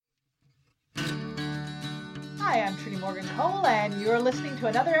Hi, I'm Trudy Morgan Cole, and you're listening to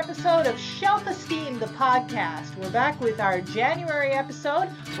another episode of Shelf Esteem, the podcast. We're back with our January episode,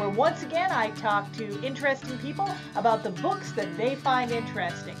 where once again I talk to interesting people about the books that they find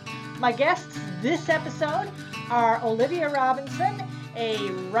interesting. My guests this episode are Olivia Robinson, a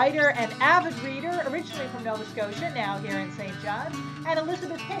writer and avid reader, originally from Nova Scotia, now here in St. John's, and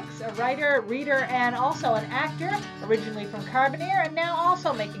Elizabeth Hicks, a writer, reader, and also an actor, originally from Carbonear, and now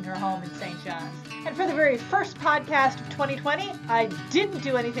also making her home in St. John's. And for the very first podcast of 2020, I didn't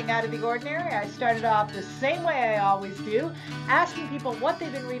do anything out of the ordinary. I started off the same way I always do, asking people what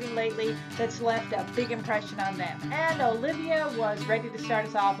they've been reading lately that's left a big impression on them. And Olivia was ready to start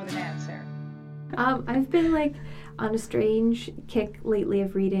us off with an answer. I've been on a strange kick lately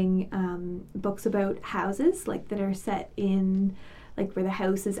of reading books about houses, that are set in where the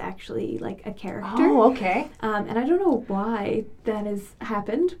house is actually a character. Oh, okay. And I don't know why that has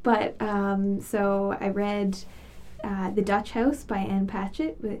happened, but so I read The Dutch House by Anne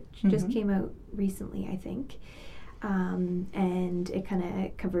Patchett, which just came out recently, I think. And it kind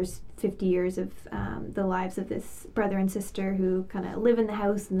of covers 50 years of the lives of this brother and sister who kind of live in the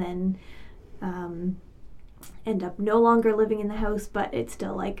house and then end up no longer living in the house, but it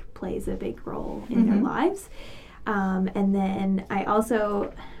still plays a big role in their lives. And then I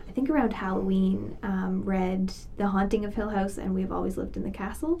also, I think around Halloween, read The Haunting of Hill House and We've Always Lived in the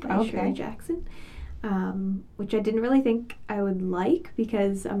Castle by Shirley Jackson, which I didn't really think I would like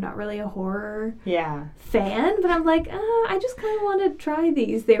because I'm not really a horror fan, but I'm I just kind of want to try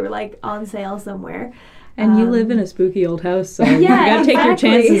these. They were on sale somewhere. And you live in a spooky old house, so you gotta take your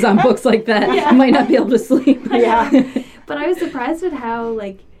chances on books like that. You might not be able to sleep. But I was surprised at how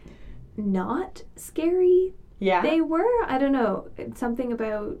not scary they were. I don't know. Something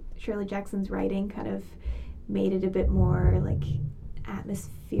about Shirley Jackson's writing kind of made it a bit more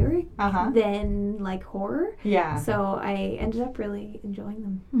atmospheric than horror. So I ended up really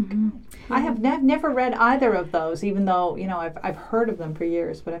enjoying them. I have never read either of those, even though I've heard of them for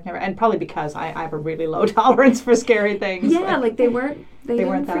years, but I've never, and probably because I have a really low tolerance for scary things. They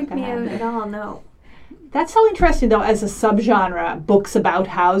didn't freak me out at all. No. That's so interesting, though, as a subgenre, books about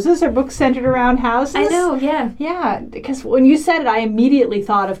houses or books centered around houses. I know, yeah. Yeah, because when you said it, I immediately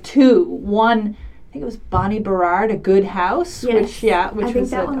thought of two. One, I think it was Bonnie Berard, A Good House, which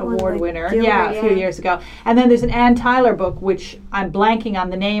was an award winner a few years ago. And then there's an Ann Tyler book, which I'm blanking on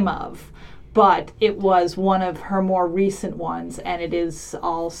the name of, but it was one of her more recent ones, and it is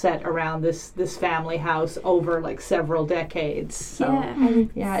all set around this family house over several decades. So,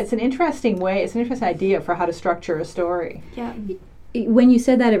 it's an interesting way. It's an interesting idea for how to structure a story. Yeah. When you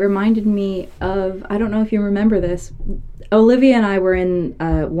said that, it reminded me of, I don't know if you remember this, Olivia and I were in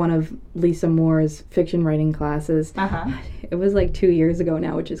one of Lisa Moore's fiction writing classes. It was 2 years ago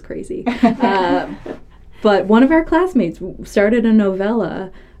now, which is crazy. But one of our classmates started a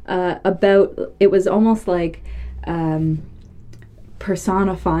novella about, it was almost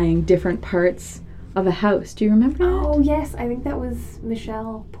personifying different parts of a house. Do you remember that? Oh, yes. I think that was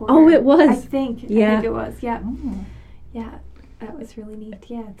Michelle Porter. Oh, it was? I think it was, yeah. Oh. Yeah. That was really neat.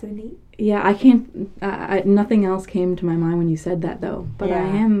 Yeah, it's so neat. Yeah, I can't. Nothing else came to my mind when you said that, though. But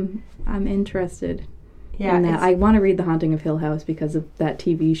I'm interested in that. I want to read The Haunting of Hill House because of that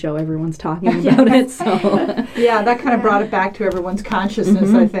TV show. Everyone's talking about it. So that kind of brought it back to everyone's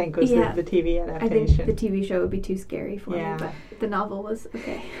consciousness. I think was the TV adaptation. I think the TV show would be too scary for me, but the novel was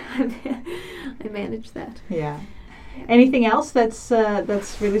okay. I managed that. Yeah. Anything else that's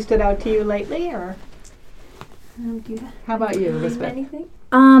really stood out to you lately, or? How about you, Elizabeth? Anything?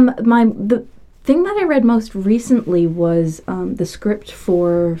 The thing that I read most recently was the script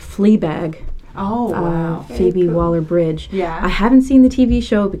for Fleabag. Oh, wow. Phoebe Waller-Bridge. Yeah. I haven't seen the TV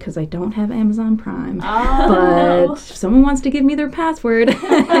show because I don't have Amazon Prime. Oh, but if someone wants to give me their password.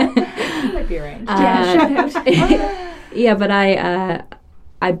 That might be arranged. Yeah, but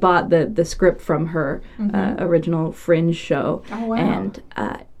I bought the script from her original Fringe show. Oh, wow. And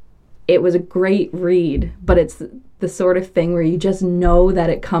it was a great read, but it's the sort of thing where you just know that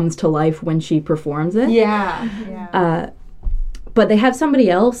it comes to life when she performs it. Yeah. But they have somebody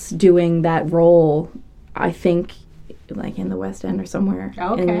else doing that role, I think, in the West End or somewhere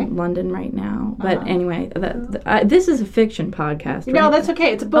in London right now. But anyway, this is a fiction podcast. Right? No, that's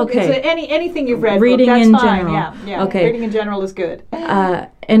okay. It's a book. Okay. It's anything you've read. Reading book, that's in fine. general. Yeah. Okay. Reading in general is good.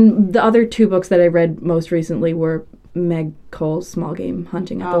 And the other two books that I read most recently were Meg Cole's Small Game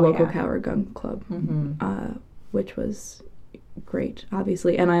Hunting at the local Coward Gun Club, which was great,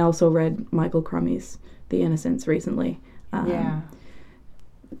 obviously. And I also read Michael Crummey's The Innocents recently.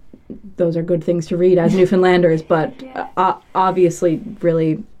 Those are good things to read as Newfoundlanders, but obviously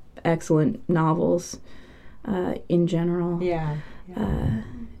really excellent novels. in general. Yeah.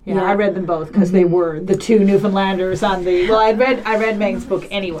 I read them both because they were the two Newfoundlanders on the. Well, I read Megan's book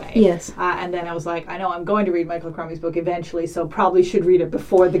anyway. Yes. And then I was like, I know I'm going to read Michael Crumey's book eventually, so probably should read it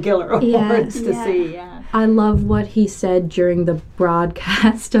before the Giller Awards to see. Yeah. I love what he said during the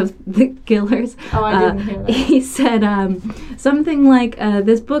broadcast of the Gillers. Oh, I didn't hear that. He said something like,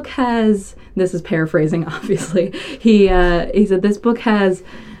 "This book has." This is paraphrasing, obviously. He said this book has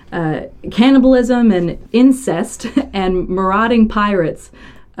cannibalism and incest and marauding pirates.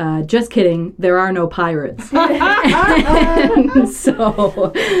 Just kidding, there are no pirates. And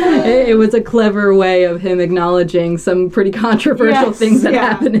so it was a clever way of him acknowledging some pretty controversial things that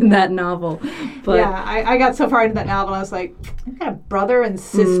happened in that novel. But I got so far into that novel, I was like, I've got a brother and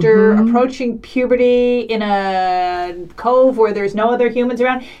sister approaching puberty in a cove where there's no other humans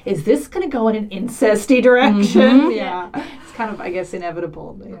around. Is this going to go in an incesty direction? Yeah. It's kind of, I guess,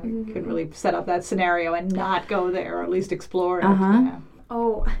 inevitable. You could really set up that scenario and not go there, or at least explore it. Yeah.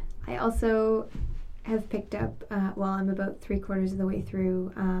 Oh, I also have picked up, I'm about 3/4 of the way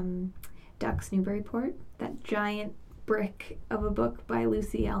through Ducks Newburyport, that giant brick of a book by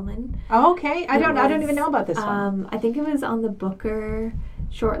Lucy Ellman. Oh, okay. I don't even know about this one. I think it was on the Booker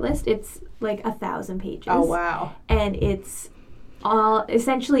shortlist. It's like 1,000 pages. Oh, wow. And it's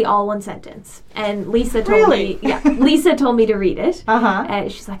essentially all one sentence. And Lisa told me Lisa told me to read it.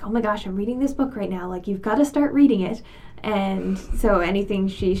 And she's like, "Oh my gosh, I'm reading this book right now. Like, you've got to start reading it." And so anything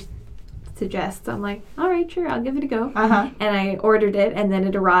she suggests, I'm like, all right, sure, I'll give it a go. And I ordered it, and then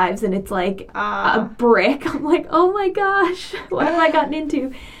it arrives, and it's like a brick. I'm like, oh my gosh, what have I gotten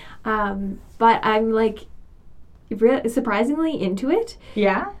into? But I'm like surprisingly into it.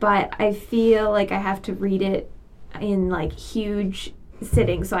 Yeah. But I feel like I have to read it in like huge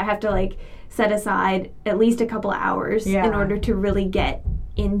sittings, so I have to like set aside at least a couple of hours in order to really get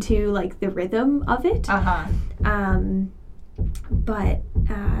into like the rhythm of it. But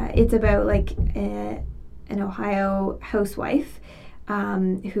it's about like an Ohio housewife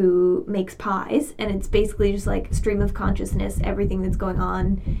who makes pies, and it's basically just like stream of consciousness, everything that's going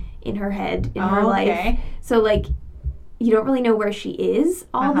on in her head, in her life. So like you don't really know where she is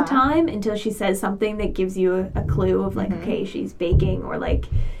all the time until she says something that gives you a clue of like, okay, she's baking, or like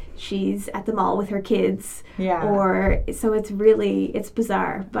she's at the mall with her kids. Or so it's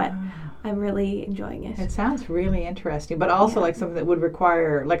bizarre, but I'm really enjoying it. It sounds really interesting, but also like something that would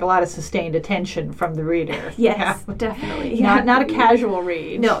require like a lot of sustained attention from the reader. Yes, definitely. Not a casual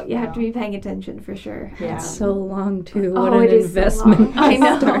read. No, you have to be paying attention for sure. It's so long too. What an investment. So I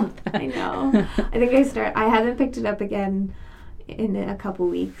know. I know. I haven't picked it up again in a couple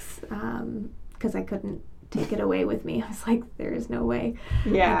weeks because I couldn't take it away with me. I was like, there is no way I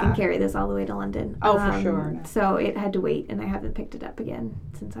can carry this all the way to London. Oh, for sure. So it had to wait, and I haven't picked it up again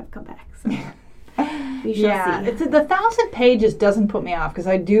since I've come back. So we shall see. The 1,000 pages doesn't put me off because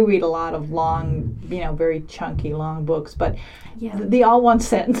I do read a lot of long, very chunky long books, but the all one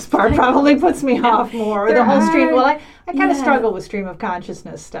sentence part probably puts me off more. Or the whole stream. Well, I kind of struggle with stream of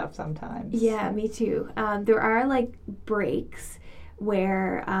consciousness stuff sometimes. Yeah, me too. There are like breaks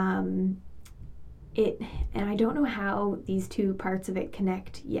where and I don't know how these two parts of it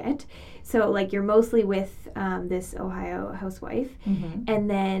connect yet. So like you're mostly with this Ohio housewife,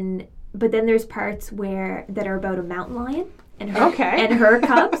 but then there's parts that are about a mountain lion and her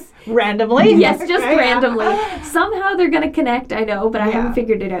cubs. Randomly? Yes, just randomly. Somehow they're going to connect, I know, but I haven't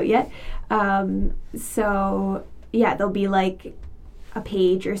figured it out yet. So yeah, there'll be like a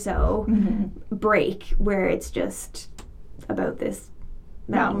page or so break where it's just about this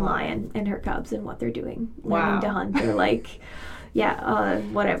mountain lion and her cubs and what they're doing, learning to hunt, or like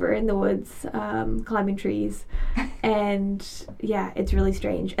whatever in the woods, climbing trees, and it's really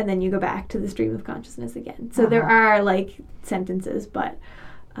strange. And then you go back to the stream of consciousness again. So there are like sentences, but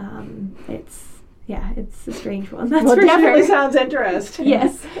it's a strange one. That's well, for definitely sure. Sounds interesting.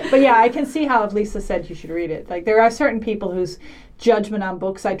 Yes. But I can see how if Lisa said you should read it. Like there are certain people whose judgment on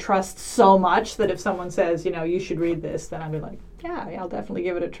books I trust so much that if someone says, you should read this, then I'd be like, I'll definitely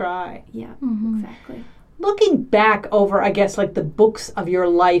give it a try. Yeah, exactly. Looking back over, I guess, like the books of your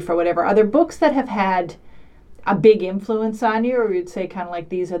life or whatever, are there books that have had a big influence on you, or you'd say kind of like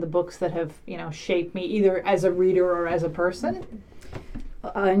these are the books that have, shaped me either as a reader or as a person?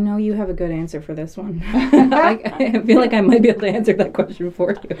 I know you have a good answer for this one. I feel like I might be able to answer that question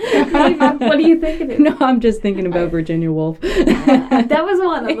for you. What are you thinking? No, I'm just thinking about Virginia Woolf. That was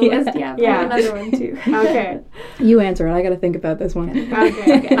one on the list. Yeah, another one too. Okay. You answer it. I got to think about this one.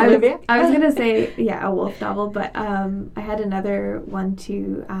 Okay. Olivia? I was going to say, a Woolf novel, but I had another one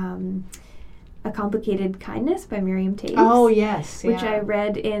too. A Complicated Kindness by Miriam Toews. Oh, yes. Which I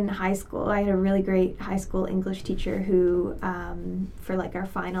read in high school. I had a really great high school English teacher who, for like our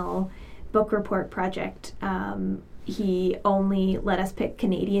final book report project, he only let us pick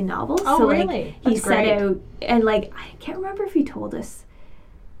Canadian novels. Oh, so, really? He set out, and like, I can't remember if he told us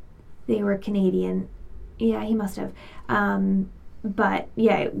they were Canadian. Yeah, he must have. But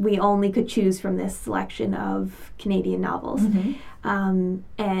yeah, we only could choose from this selection of Canadian novels.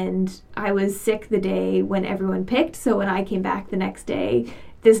 And I was sick the day when everyone picked, so when I came back the next day,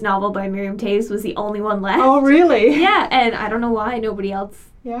 this novel by Miriam Toews was the only one left. Oh, really? Yeah, and I don't know why nobody else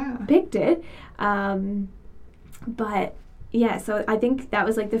picked it. But yeah, so I think that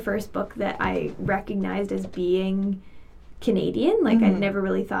was like the first book that I recognized as being Canadian. Like I'd never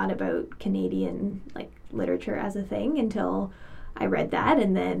really thought about Canadian like literature as a thing until I read that,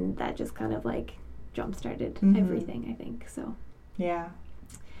 and then that just kind of like jump-started everything, I think. So yeah.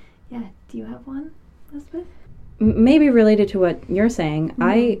 Do you have one, Elizabeth? Maybe related to what you're saying,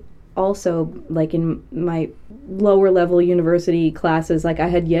 I also, like in my lower level university classes, like I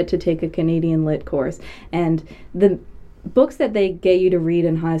had yet to take a Canadian lit course, and the books that they get you to read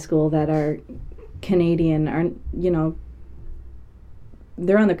in high school that are Canadian are, you know,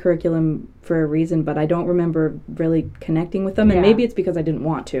 they're on the curriculum for a reason, but I don't remember really connecting with them, and maybe it's because I didn't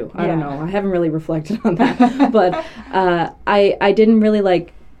want to. I don't know. I haven't really reflected on that, but I didn't really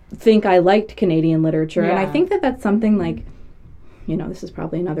like think I liked Canadian literature, and I think that that's something like, you know, this is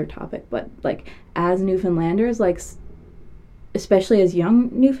probably another topic, but like as Newfoundlanders, like especially as young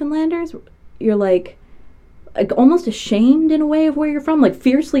Newfoundlanders, you're like almost ashamed in a way of where you're from, like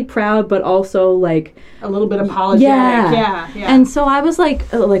fiercely proud, but also like a little bit apologetic. Yeah. And so I was like,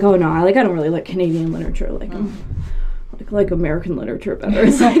 oh no, I don't really like Canadian literature, like American literature better.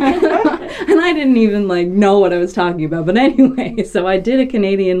 It's like, and I didn't even like know what I was talking about. But anyway, so I did a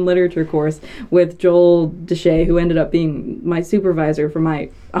Canadian literature course with Joel Deshay, who ended up being my supervisor for my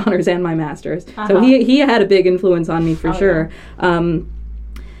honors and my masters. So he had a big influence on me for sure. Yeah.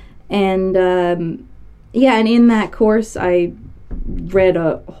 And in that course, I read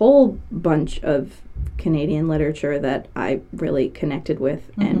a whole bunch of Canadian literature that I really connected with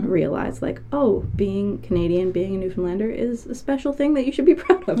and realized, like, oh, being Canadian, being a Newfoundlander is a special thing that you should be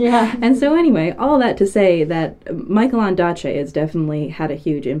proud of. Yeah. And so anyway, all that to say that Michael Ondaatje has definitely had a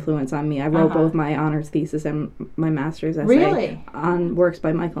huge influence on me. I wrote both my honors thesis and my master's essay on works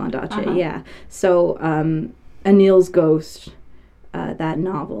by Michael Ondaatje. Yeah. So Anil's Ghost, that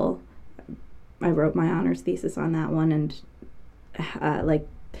novel, I wrote my honors thesis on that one, and like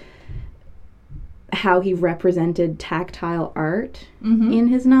how he represented tactile art in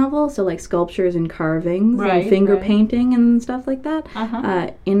his novel, so like sculptures and carvings and finger painting and stuff like that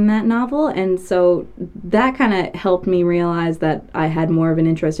in that novel. And so that kind of helped me realize that I had more of an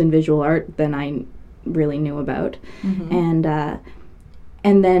interest in visual art than I really knew about.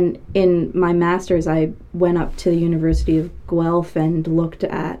 And then in my master's, I went up to the University of Guelph and looked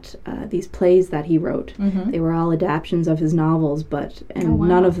at these plays that he wrote. They were all adaptations of his novels, but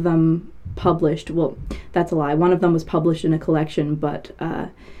none of them published. Well, that's a lie. One of them was published in a collection, but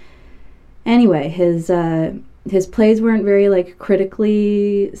anyway, his plays weren't very like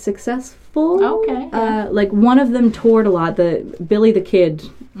critically successful. Okay. Like one of them toured a lot. The Billy the Kid.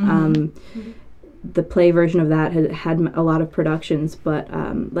 The play version of that had a lot of productions, but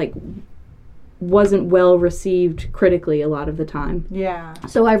like wasn't well received critically a lot of the time. Yeah.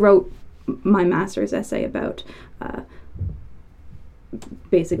 So I wrote my master's essay about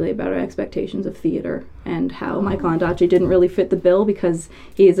basically about our expectations of theater and how Michael Ondaatje didn't really fit the bill because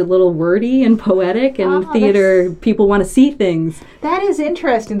he is a little wordy and poetic, and theater people want to see things. That is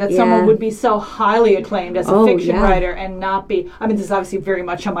interesting that someone would be so highly acclaimed as a fiction writer and not be, I mean, this is obviously very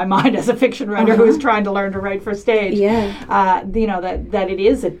much on my mind as a fiction writer who is trying to learn to write for stage. Yeah. You know, that it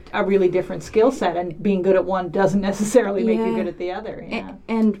is a really different skill set, and being good at one doesn't necessarily make you good at the other. Yeah.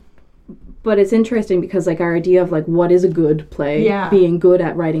 But it's interesting because, like, our idea of, like, what is a good play, being good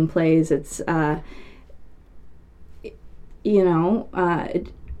at writing plays, it's, you know,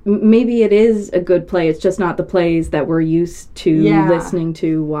 maybe it is a good play. It's just not the plays that we're used to listening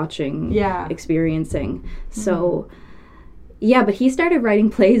to, watching, experiencing. So, but he started writing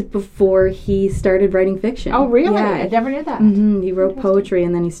plays before he started writing fiction. Oh, really? Yeah. I never knew that. He wrote poetry,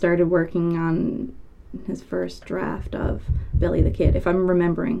 and then he started working on his first draft of Billy the Kid, if I'm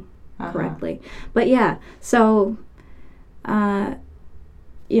remembering correctly. But so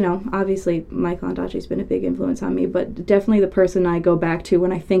you know, obviously Michael Ondaatje's been a big influence on me, but definitely the person I go back to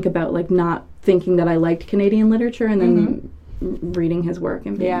when I think about, like, not thinking that I liked Canadian literature and then reading his work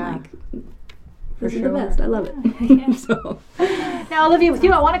and being like, this is the best, I love it. So Now, Olivia, with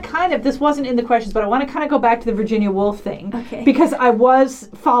you, I want to kind of, this wasn't in the questions, but I want to kind of go back to the Virginia Woolf thing. Okay. Because I was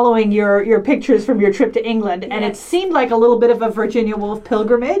following your pictures from your trip to England, and it seemed like a little bit of a Virginia Woolf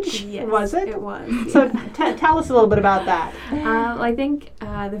pilgrimage. Yes, was it? It was. So tell us a little bit about that. I think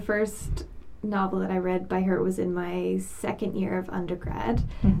the first novel that I read by her was in my second year of undergrad.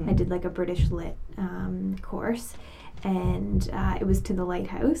 Mm-hmm. I did like a British Lit course, and it was To the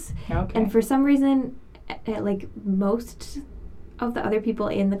Lighthouse. Okay. And for some reason, like most of the other people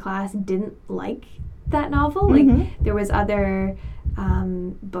in the class didn't like that novel. Mm-hmm. Like there was other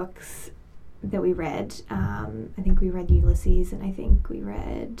books that we read. I think we read Ulysses, and I think we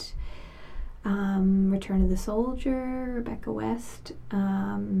read Return of the Soldier, Rebecca West,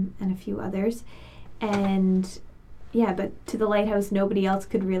 and a few others. And yeah, but To the Lighthouse nobody else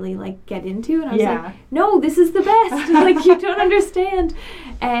could really like get into, and I was like, no, this is the best. Like, you don't understand.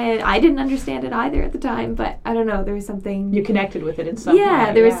 And I didn't understand it either at the time, but I don't know, there was something, you connected with it in some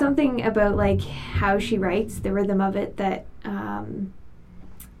way. There was something about like how she writes, the rhythm of it, that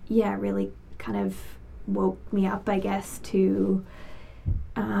really kind of woke me up, I guess, to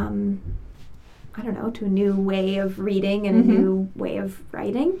I don't know, to a new way of reading and mm-hmm. a new way of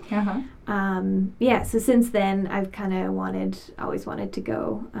writing. Uh-huh. So since then, I've kind of always wanted to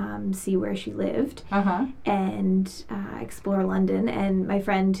go see where she lived uh-huh. and explore London. And my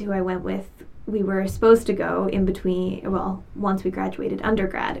friend who I went with, we were supposed to go in between, once we graduated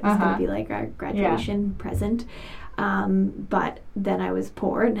undergrad. It was uh-huh. going to be like our graduation present. But then I was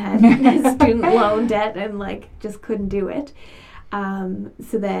poor and had student loan debt and like just couldn't do it.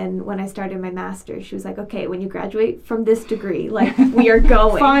 So then when I started my master's, she was like, okay, when you graduate from this degree, like, we are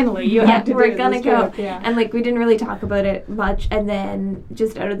going. Finally, you have to we're going to go. Yeah. And like, we didn't really talk about it much. And then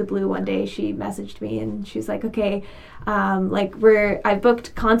just out of the blue one day, she messaged me and she was like, okay, I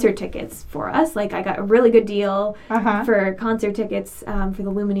booked concert tickets for us. Like, I got a really good deal uh-huh. for concert tickets for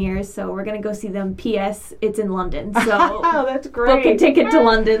the Lumineers. So we're going to go see them. P.S. It's in London. So oh, that's great. Book a ticket to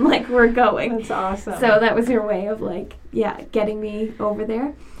London. Like, we're going. That's awesome. So that was her way of like, getting me over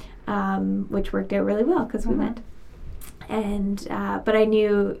there, which worked out really well because we went. And but I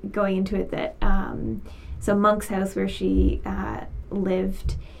knew going into it that so Monk's house where she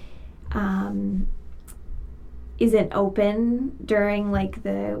lived isn't open during like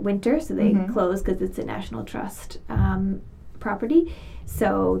the winter, so they mm-hmm. close because it's a National Trust property.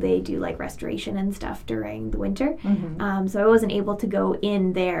 So they do like restoration and stuff during the winter. Mm-hmm. So I wasn't able to go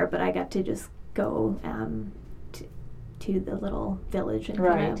in there, but I got to just go to the little village and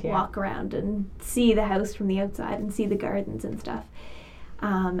kind of walk around and see the house from the outside and see the gardens and stuff.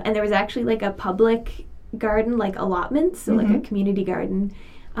 And there was actually like a public garden, like allotments, so mm-hmm. like a community garden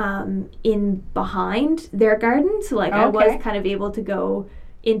in behind their garden. So like I was kind of able to go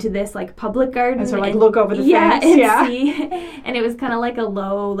into this like public garden and sort of like look over the fence. And see. And it was kind of like a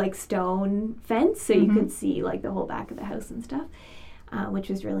low like stone fence, so mm-hmm. you could see like the whole back of the house and stuff. Which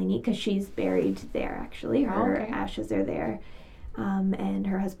was really neat because she's buried there, actually. Her ashes are there. And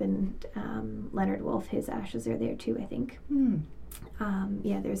her husband, Leonard Woolf, his ashes are there too, I think. Mm.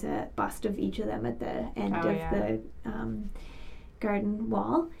 There's a bust of each of them at the end of the garden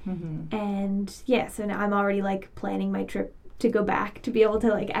wall. Mm-hmm. And so now I'm already like planning my trip to go back to be able to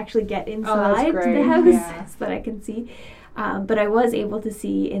like actually get inside the house so that I can see. But I was able to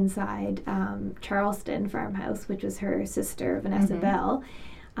see inside Charleston farmhouse, which was her sister, Vanessa mm-hmm. Bell,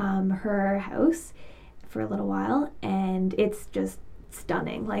 her house for a little while. And it's just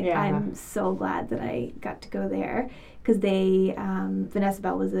stunning. Like, I'm so glad that I got to go there because Vanessa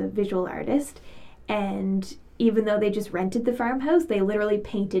Bell was a visual artist. And even though they just rented the farmhouse, they literally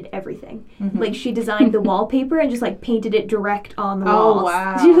painted everything. Mm-hmm. Like, she designed the wallpaper and just, like, painted it direct on the walls. Oh,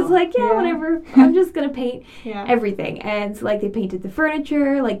 wow. She was like, whatever. I'm just going to paint everything. And so, like, they painted the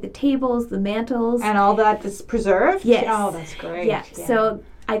furniture, like, the tables, the mantels. And all that is preserved? Yes. Oh, that's great. Yeah. So,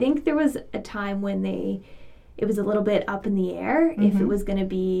 I think there was a time when it was a little bit up in the air if it was going to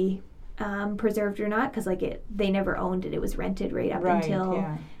be preserved or not. Because, like, they never owned it. It was rented right up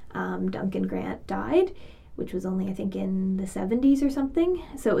until Duncan Grant died, which was only, I think, in the 70s or something.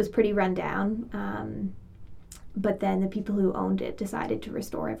 So it was pretty run down. But then the people who owned it decided to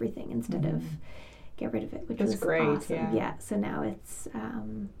restore everything instead of get rid of it, which was great. Awesome. Yeah. So now it's,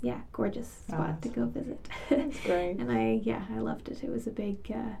 gorgeous spot to go visit. That's great. And I loved it. It was a big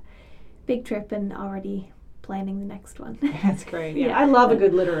trip and already planning the next one. That's great. Yeah, I love a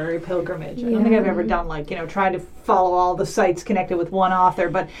good literary pilgrimage. I don't think I've ever done trying to follow all the sites connected with one author,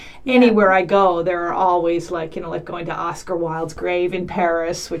 but anywhere I go, there are always like going to Oscar Wilde's grave in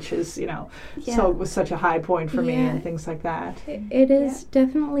Paris, which is so it was such a high point for me and things like that. It is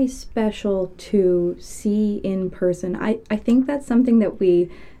definitely special to see in person. I think that's something that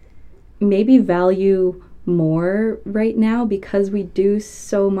we maybe value more right now because we do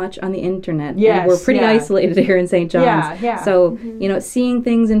so much on the internet. Yes, and we're pretty isolated here in St. John's. So, seeing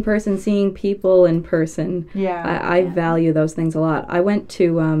things in person, seeing people in person, I value those things a lot. I went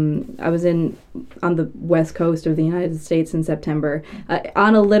to, I was on the west coast of the United States in September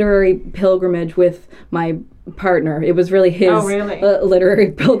on a literary pilgrimage with my partner. It was really his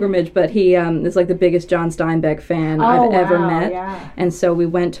literary pilgrimage, but he is like the biggest John Steinbeck fan I've ever met. And so we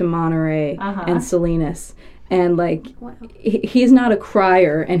went to Monterey and Salinas. And he's not a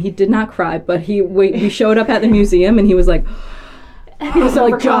crier, and he did not cry, but we showed up at the museum, and he was like,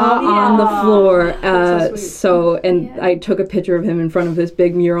 jaw on the floor. So I took a picture of him in front of this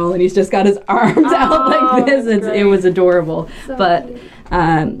big mural, and he's just got his arms out like this. It was adorable. So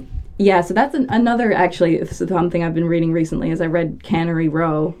so that's another, actually, something I've been reading recently, is I read Cannery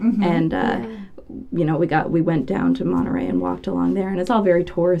Row, and we went down to Monterey and walked along there, and it's all very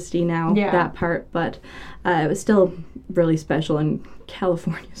touristy now, that part, but it was still really special, and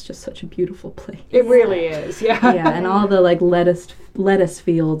California is just such a beautiful place. It really is, and all the lettuce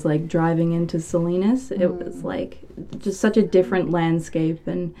fields, driving into Salinas, it was just such a different landscape,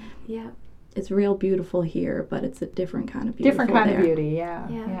 and it's real beautiful here, but it's a different kind of beautiful of beauty,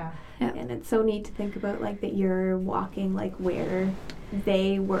 yeah. And it's so neat to think about that you're walking where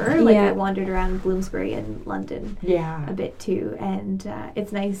they were. I wandered around Bloomsbury in London a bit too, and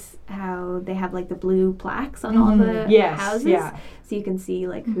it's nice how they have the blue plaques on all the houses, so you can see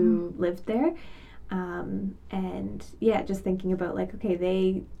who lived there. And just thinking about okay,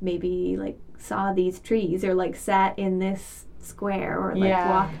 they maybe saw these trees or sat in this square or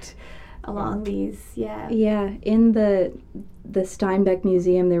walked along these in the Steinbeck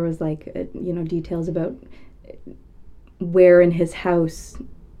Museum there was details about where in his house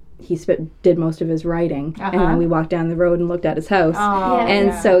he did most of his writing, and then we walked down the road and looked at his house,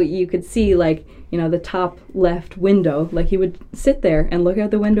 so you could see the top left window, he would sit there and look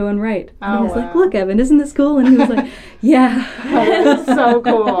out the window and write. And I was like, look, Evan, isn't this cool? And he was like, yeah. That is so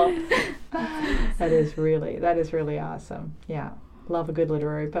cool. That is really awesome. Yeah. Love a good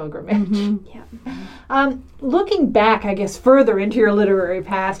literary pilgrimage. Looking back, I guess, further into your literary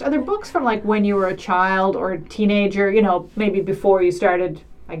past, are there books from when you were a child or a teenager, maybe before you started,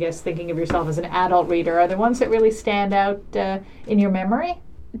 I guess, thinking of yourself as an adult reader? Are there ones that really stand out in your memory?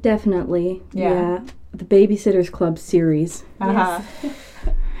 Definitely. Yeah. The Babysitter's Club series.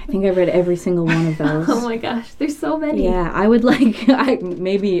 I think I read every single one of those. Oh my gosh, there's so many. Yeah, I would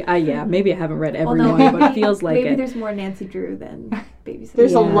maybe I haven't read every one, but it feels like maybe there's more Nancy Drew than Babysitter.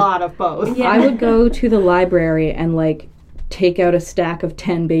 There's a lot of both. I would go to the library and take out a stack of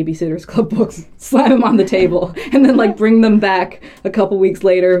 10 Babysitter's Club books, slam them on the table, and then bring them back a couple weeks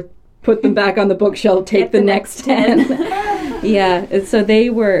later, put them back on the bookshelf, take the next 10. So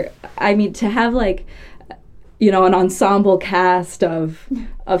they were, to have an ensemble cast of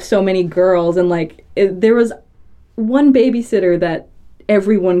so many girls, and there was one babysitter that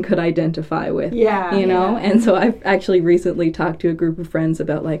everyone could identify with, and so I've actually recently talked to a group of friends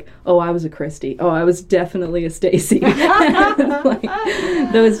about I was a Christy, I was definitely a Stacy.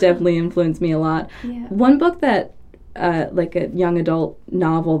 Those definitely influenced me a lot. One book that a young adult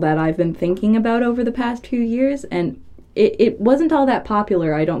novel that I've been thinking about over the past few years, and it wasn't all that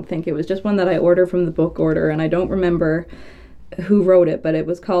popular, I don't think. It was just one that I ordered from the book order, and I don't remember who wrote it, but it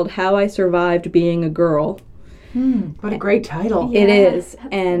was called How I Survived Being a Girl. What a great title. It is,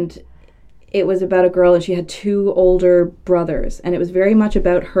 and it was about a girl, and she had 2 older brothers, and it was very much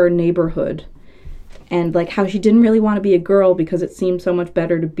about her neighborhood, and how she didn't really want to be a girl because it seemed so much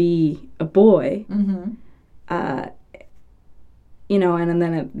better to be a boy. And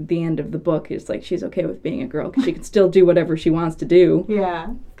then at the end of the book, it's she's okay with being a girl because she can still do whatever she wants to do.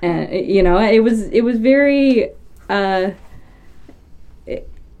 And it was very. I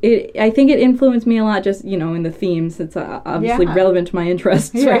think it influenced me a lot, just in the themes. It's obviously relevant to my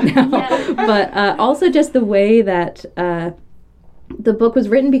interests right now, but also just the way that the book was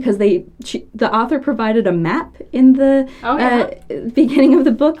written because the author provided a map in the beginning of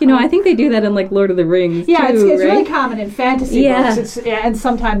the book. You know, I think they do that in like Lord of the Rings. Yeah, too, it's right? really common in fantasy books. And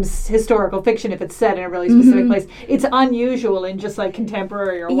sometimes historical fiction if it's set in a really specific place. It's unusual in just like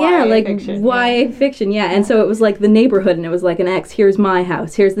contemporary or YA fiction. YA fiction. Yeah, and so it was like the neighborhood, and it was like an X. Here's my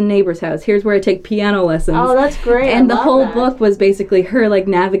house. Here's the neighbor's house. Here's where I take piano lessons. Oh, that's great! And the whole book was basically her like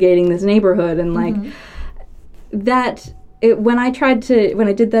navigating this neighborhood and like that. When I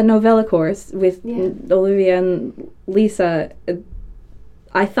did the novella course with Olivia and Lisa,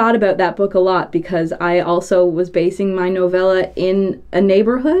 I thought about that book a lot because I also was basing my novella in a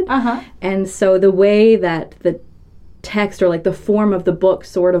neighborhood. And so the way that the text or like the form of the book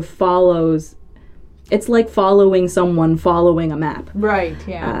sort of follows, it's like following someone following a map. Right,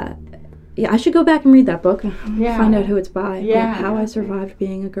 yeah. I should go back and read that book. Find out who it's by. Yeah. How I Survived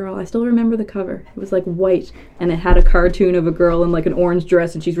Being a Girl. I still remember the cover. It was like white, and it had a cartoon of a girl in like an orange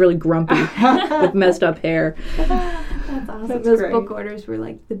dress, and she's really grumpy with messed up hair. That's awesome. Those great. Book orders were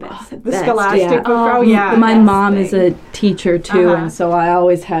like the best. The Scholastic book. My mom is a teacher too, and so I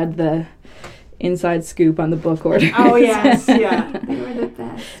always had the inside scoop on the book orders. Oh yes, yeah. They were the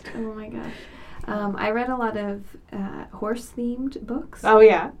best. Oh my gosh. I read a lot of horse-themed books. Oh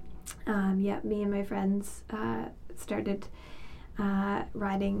yeah. Me and my friends started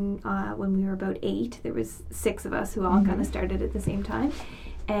riding when we were about 8. There was 6 of us who all kind of started at the same time.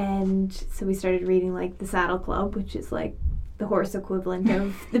 And so we started reading like the Saddle Club, which is like the horse equivalent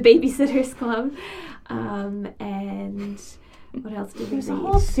of the Babysitter's Club. And what else did we read? There's a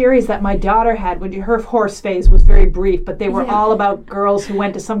whole series that my daughter had when her horse phase was very brief, but they were all about girls who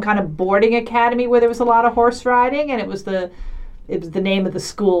went to some kind of boarding academy where there was a lot of horse riding, and it was the name of the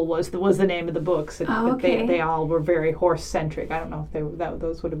school was the name of the books. And they all were very horse centric. I don't know if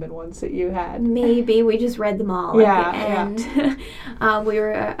those would have been ones that you had. Maybe we just read them all. And we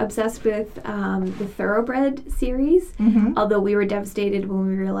were obsessed with the Thoroughbred series. Although we were devastated when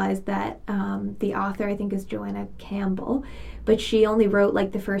we realized that the author, I think, is Joanna Campbell, but she only wrote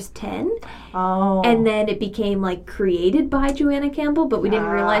like the first 10. Oh. And then it became like created by Joanna Campbell, but we didn't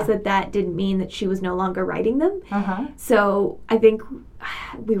realize that didn't mean that she was no longer writing them. So I think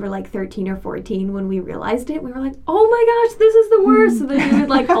we were like 13 or 14 when we realized it. We were like, oh my gosh, this is the worst. So then we would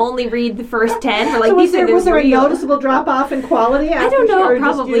like only read the first 10. We're like, so was there a noticeable drop off in quality? I don't know,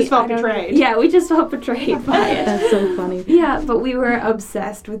 probably. You just felt betrayed. Yeah, we just felt betrayed by it. That's so funny. Yeah, but we were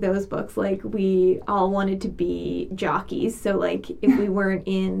obsessed with those books. Like, we all wanted to be jockeys. So like, if we weren't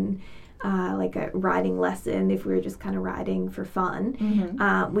in like a riding lesson, if we were just kind of riding for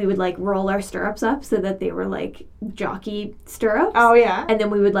fun, we would like roll our stirrups up so that they were like jockey stirrups. Oh yeah. And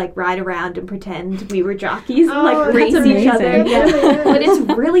then we would like ride around and pretend we were jockeys and like race each other. But it's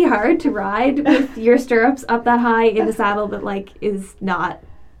really hard to ride with your stirrups up that high in a saddle that like is not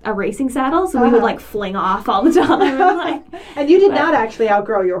a racing saddle, so we would like fling off all the time. And you did not actually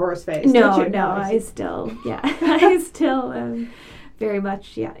outgrow your horse phase, did you? No, I still am very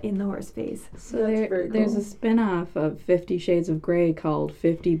much, in the horse phase. So there's a spin-off of 50 Shades of Grey called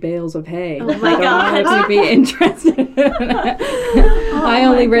 50 Bales of Hay. Oh my God. If you'd be interested. I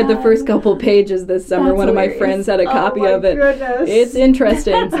only read the first couple pages this summer. That's One hilarious. of my friends had a copy of it. Goodness. It's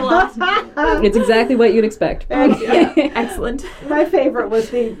interesting. That's a lot. It's exactly what you'd expect. Excellent. My favorite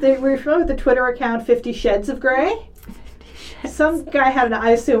was were you familiar with the Twitter account 50 Shades of Grey? Some guy had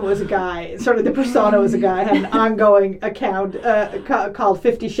I assume it was a guy, sort of the persona was a guy, had an ongoing account called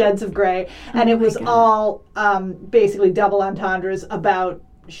 50 Shades of Grey, and it was all basically double entendres about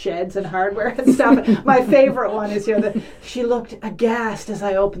sheds and hardware and stuff. My favorite one is she looked aghast as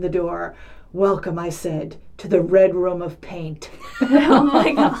I opened the door. Welcome, I said, to the red room of paint. Oh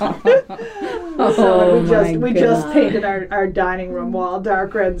my God. We just painted our dining room wall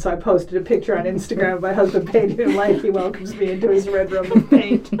dark red, so I posted a picture on Instagram of my husband painting him like he welcomes me into his red room of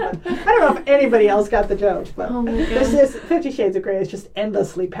paint. But I don't know if anybody else got the joke, but this 50 Shades of Grey is just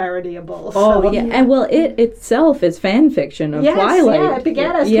endlessly parodiable. And well, it itself is fan fiction of Twilight. Yeah, it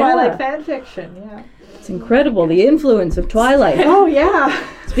began as Twilight fan fiction, It's incredible, the influence of Twilight. Oh, yeah.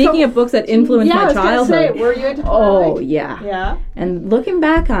 Speaking of books that influenced my childhood. Were you into Twilight? Oh, yeah. Yeah. And looking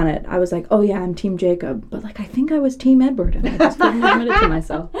back on it, I was like, oh, yeah, I'm Team Jacob. But, I think I was Team Edward, and I just couldn't admit it to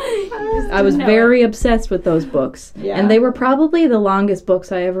myself. I was very obsessed with those books. Yeah. And they were probably the longest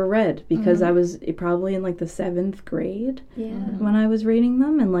books I ever read, because I was probably in, the 7th grade when I was reading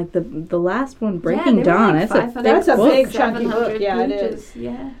them. And, the last one, Breaking Dawn, that's a big chunky book. Yeah, it is.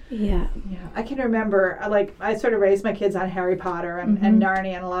 Yeah. I can remember, I sort of raised my kids on Harry Potter and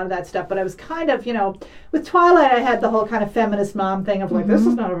Narnia and a lot of that stuff, but I was kind of, with Twilight I had the whole kind of feminist mom thing of like, this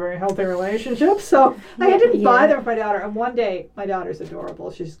is not a very healthy relationship. So I didn't buy them for my daughter. And one day, my daughter's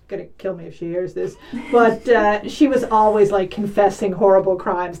adorable. She's going to kill me if she hears this. But she was always like confessing horrible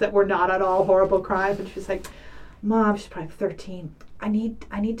crimes that were not at all horrible crimes. And she's like, Mom, she's probably 13. I need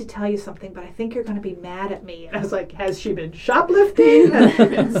to tell you something, but I think you're going to be mad at me. And I was like, has she been shoplifting? Has she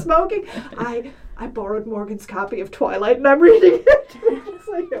been smoking? I borrowed Morgan's copy of Twilight and I'm reading it. It's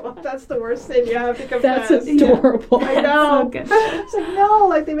like, well, that's the worst sin you have to confess. That's adorable. I know. So good. It's like, no,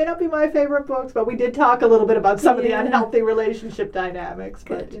 like they may not be my favorite books, but we did talk a little bit about some of the unhealthy relationship dynamics.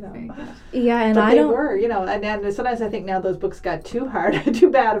 But, you know. Yeah, and but I they don't... were, you know, and sometimes I think now those books got too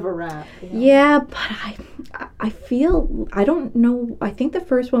bad of a rap. You know? Yeah, but I feel, I don't know, I think the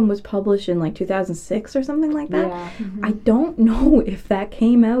first one was published in like 2006 or something like that. Yeah. Mm-hmm. I don't know if that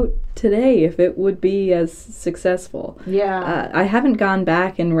came out today, if it would be as successful. Yeah. I haven't gone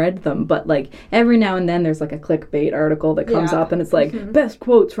back and read them, but like every now and then there's like a clickbait article that comes up and it's like, best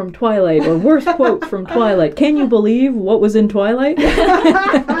quotes from Twilight or worst quotes from Twilight. Can you believe what was in Twilight?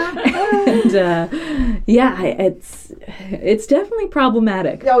 And it's definitely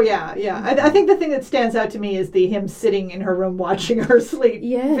problematic. Oh yeah. I think the thing that stands out to me is him sitting in her room watching her sleep.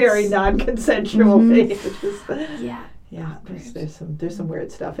 Yes. Very non-consensual thing. Which is, Yeah, there's some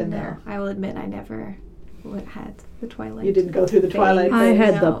weird stuff in there. I will admit I never had the Twilight. You didn't go through the Twilight I phase.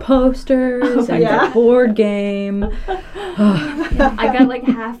 had the posters and the board game. I got like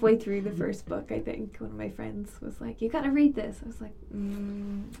halfway through the first book, I think. One of my friends was like, you gotta read this. I was like,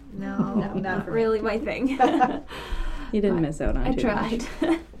 no, not really my thing. You didn't miss out on I too tried.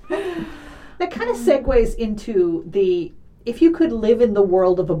 That kind of segues into the if you could live in the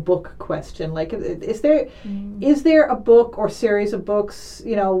world of a book question. Like, is there a book or series of books,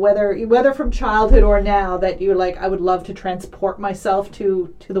 you know, whether from childhood or now, that you're like, I would love to transport myself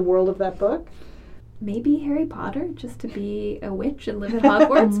to the world of that book? Maybe Harry Potter, just to be a witch and live at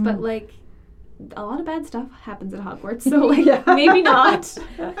Hogwarts, but like a lot of bad stuff happens at Hogwarts, so like maybe not.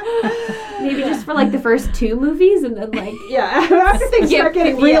 Maybe just for like the first 2 movies and then like after things start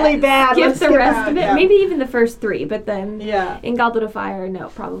getting really bad, skip the rest of it. Yeah. Maybe even the first 3, but then in Goblet of Fire, no,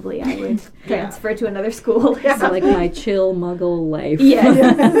 probably I would transfer to another school. So like my chill Muggle life.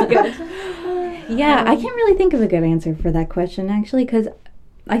 Yes, good. Yeah, I can't really think of a good answer for that question actually, because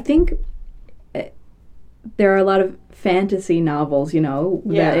I think there are a lot of fantasy novels, you know,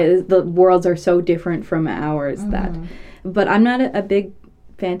 that the worlds are so different from ours but I'm not a big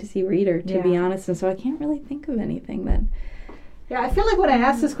fantasy reader, to be honest, and so I can't really think of anything that... Yeah, I feel like when I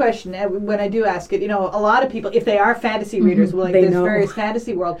ask this question, when I do ask it, you know, a lot of people, if they are fantasy readers, will like this various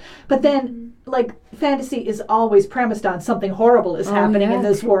fantasy world, but then like fantasy is always premised on something horrible is happening in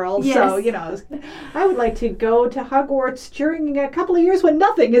this world. Yes. So, you know, I would like to go to Hogwarts during a couple of years when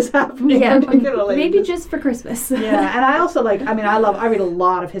nothing is happening. Yeah, particularly. maybe just for Christmas. Yeah, and I also like, I read a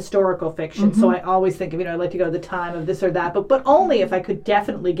lot of historical fiction, so I always think of, you know, I'd like to go to the time of this or that, but only if I could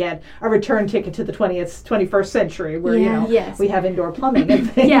definitely get a return ticket to the 21st century where, you know, we have indoor plumbing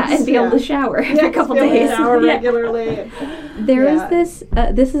and things. Yeah, and be able to shower every couple days. Shower regularly. There is this,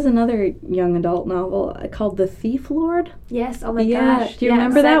 this is another young adult novel called The Thief Lord. Yes, oh my gosh. Do you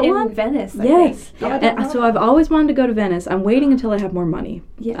remember that one? In Venice, I yes. think. And so I've always wanted to go to Venice. I'm waiting until I have more money.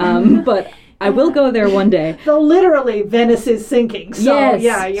 Yeah. But I will go there one day. Though literally Venice is sinking. So,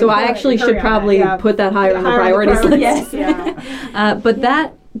 yes. So I actually should probably put that higher on the priorities list. Yes. But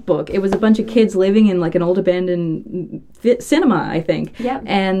that book, it was a bunch of kids living in like an old abandoned cinema, I think. Yep.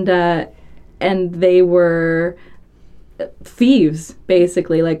 And they were thieves,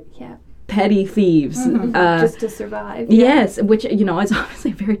 basically, like petty thieves. Just to survive. Yes, which, you know, is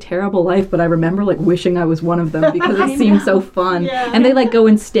obviously a very terrible life, but I remember like wishing I was one of them because it seemed so fun. Yeah. And they like go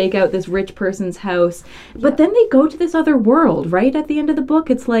and stake out this rich person's house. But then they go to this other world, right? At the end of the book,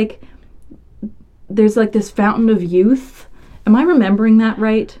 it's like there's like this fountain of youth. Am I remembering that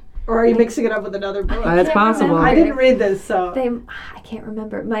right? Or are you mixing it up with another book? That's possible. I didn't read this, so... I can't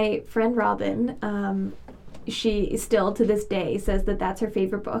remember. My friend Robin, she still to this day says that that's her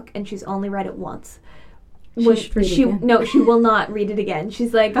favorite book, and she's only read it once. No, she will not read it again.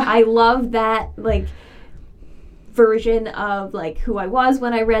 She's like, I love that, like, version of like who I was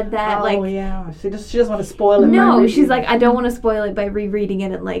when I read that. She doesn't want to spoil it. No, she's like, I don't want to spoil it by rereading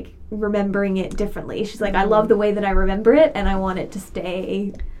it and like remembering it differently. She's like, I love the way that I remember it, and I want it to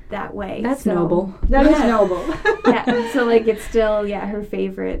stay that way. That's noble. That is noble. So like it's still her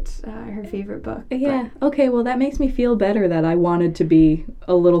favorite book. Yeah. Okay. Well, that makes me feel better that I wanted to be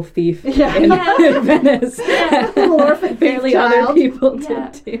a little thief in Venice. Apparently, other people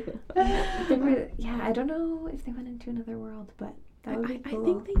did too. I don't know if they went into another world, but That would be cool. I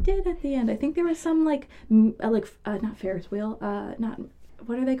think they did at the end. I think there was some not Ferris wheel, not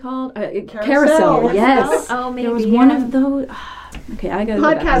what are they called? Carousel. Yes. Oh, maybe there was one of those. Okay, I got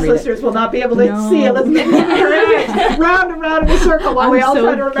podcast listeners will not be able to see it. Let's make it round and round in a circle while we all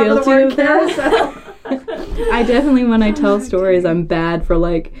try to remember the word carousel. I definitely, when I tell stories, I'm bad for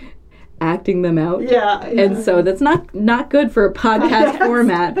like acting them out. Yeah. And so that's not good for a podcast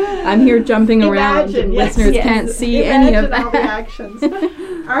format. I'm here jumping around and listeners can't see any of that. All the actions.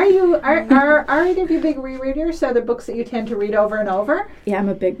 Are any of you big rereaders? Are there books that you tend to read over and over? Yeah, I'm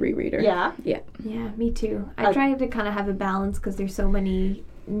a big rereader. Yeah. Yeah, me too. I try to kind of have a balance because there's so many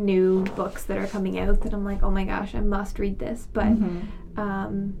new books that are coming out that I'm like, oh my gosh, I must read this. But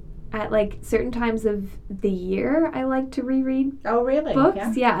at like certain times of the year, I like to reread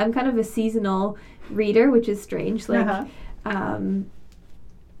books. Yeah, I'm kind of a seasonal reader, which is strange. Like, some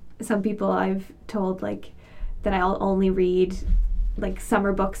people I've told like that I'll only read like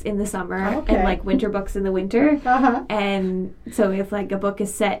summer books in the summer and like winter books in the winter. And so if like a book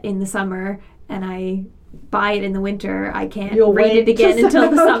is set in the summer and I buy it in the winter, I can't read it again until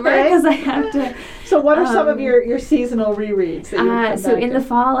the summer because I have to. So what are some of your seasonal rereads that you come so back in to? the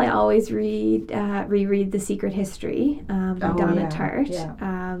fall, I always reread The Secret History by Donna Tartt.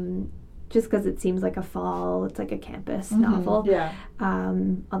 Yeah. Just because it seems like it's like a campus novel. Yeah.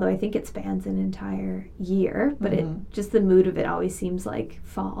 Although I think it spans an entire year, but just the mood of it always seems like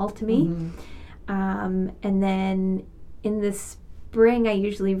fall to me. And then in the spring, I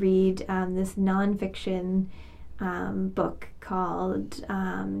usually read this nonfiction book called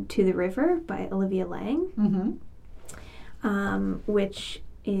To the River by Olivia Laing, which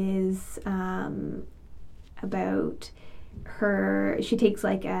is about her. She takes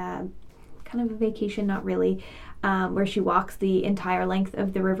like a kind of a vacation, not really, where she walks the entire length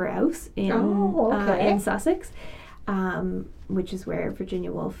of the River Ouse in Sussex, which is where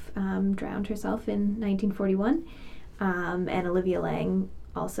Virginia Woolf drowned herself in 1941. And Olivia Laing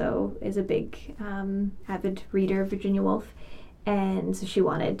also is a big avid reader of Virginia Woolf, and so she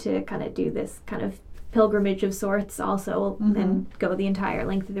wanted to kind of do this kind of pilgrimage of sorts also, and go the entire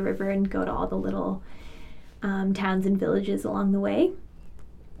length of the river and go to all the little towns and villages along the way.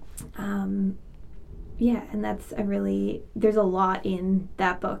 And that's there's a lot in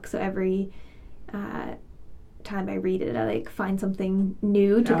that book, so every time I read it, I like find something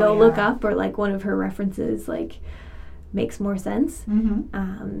new to look up, or like one of her references like makes more sense.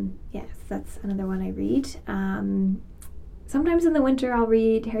 Yes, that's another one I read. Sometimes in the winter I'll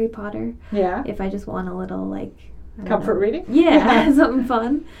read Harry Potter. Yeah. If I just want a little like comfort reading. Yeah, something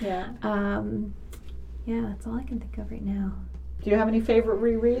fun. Yeah. Yeah, that's all I can think of right now. Do you have any favorite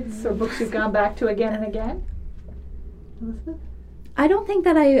rereads or books you've gone back to again and again, Elizabeth? I don't think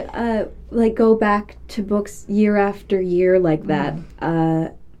that I go back to books year after year like that.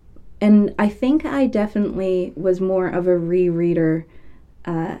 And I think I definitely was more of a rereader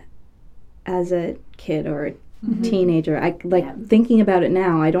as a kid or a teenager. Thinking about it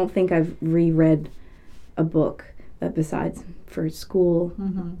now, I don't think I've reread a book besides for school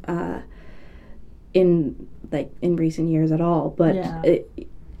in recent years at all. But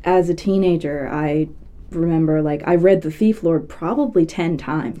as a teenager, I remember I read The Thief Lord probably 10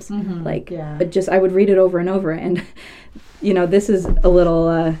 times. I would read it over and over, and this is a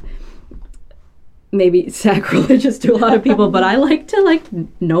little maybe sacrilegious to a lot of people, but I like to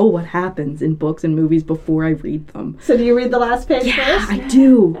know what happens in books and movies before I read them. So do you read the last page first? Yeah, I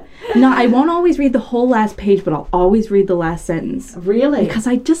do. No, I won't always read the whole last page, but I'll always read the last sentence. Really? Because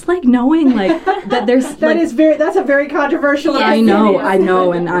I just like knowing that there's that's a very controversial idea. I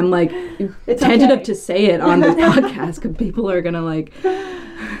know, and I'm it's tentative to say it on this podcast because people are gonna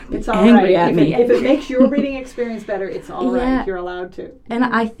it's all angry right. at me. If it makes your reading experience better, it's all right. You're allowed to. And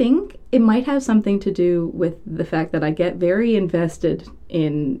I think it might have something to do with the fact that I get very invested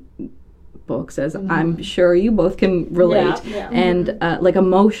in books, as I'm sure you both can relate, and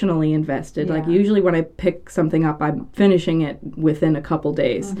emotionally invested. Usually when I pick something up, I'm finishing it within a couple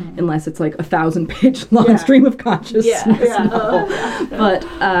days, unless it's 1,000-page long stream of consciousness novel. But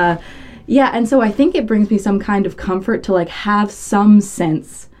and so I think it brings me some kind of comfort to have some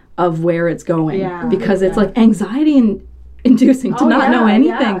sense of where it's going, because it's anxiety inducing to not know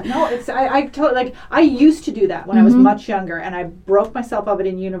anything. No, it's I totally I used to do that when I was much younger, and I broke myself of it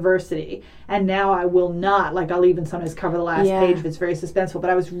in university, and now I will not. I'll even sometimes cover the last page if it's very suspenseful. But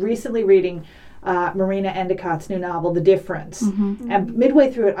I was recently reading Marina Endicott's new novel, The Difference. And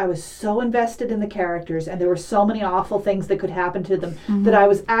midway through it, I was so invested in the characters, and there were so many awful things that could happen to them that I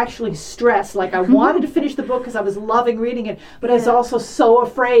was actually stressed. Like, I wanted to finish the book because I was loving reading it, but I was also so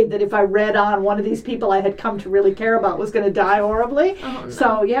afraid that if I read on, one of these people I had come to really care about was going to die horribly. Oh, no.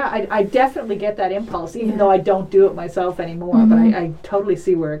 So, yeah, I definitely get that impulse, even though I don't do it myself anymore, but I totally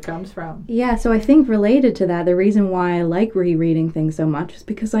see where it comes from. Yeah, so I think related to that, the reason why I like rereading things so much is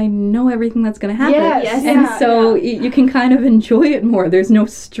because I know everything that's going to happen. Yes. And so you can kind of enjoy it more. There's no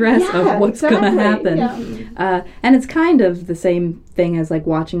stress of what's going to happen. Yeah. And it's kind of the same thing as like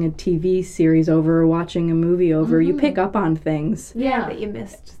watching a TV series over or watching a movie over. You pick up on things. Yeah, that you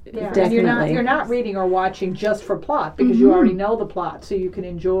missed. Yeah. Definitely. And you're not reading or watching just for plot because you already know the plot, so you can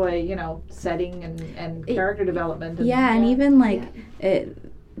enjoy, setting and character development. And, and even like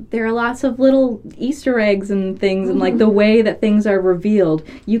there are lots of little Easter eggs and things, and like the way that things are revealed,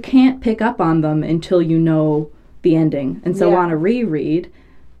 you can't pick up on them until you know the ending. And so on a reread,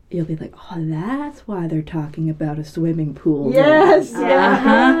 you'll be like, oh, that's why they're talking about a swimming pool. Yes,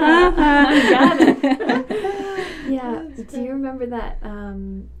 got it. Yeah. Do you remember that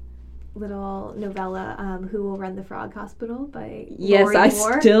little novella, Who Will Run the Frog Hospital by Lori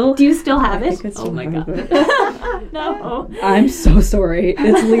Moore? Do you still have it? Oh my god. No. I'm so sorry.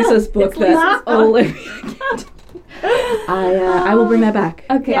 It's Lisa's book that Olivia can't. I will bring that back.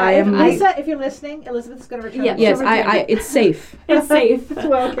 Okay. Lisa, if you're listening, Elizabeth's going to return it. Yes, it's safe. It's safe. It's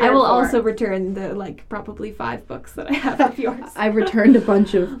well I will also return the probably 5 books that I have of yours. I returned a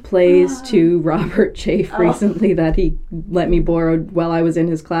bunch of plays to Robert Chafe recently that he let me borrow while I was in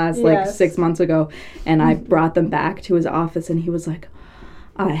his class 6 months ago, and I brought them back to his office, and he was like,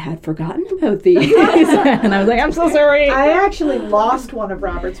 I had forgotten about these. And I was like, I'm so sorry. I actually lost one of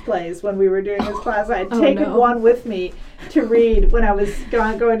Robert's plays when we were doing his class. I had taken one with me to read when I was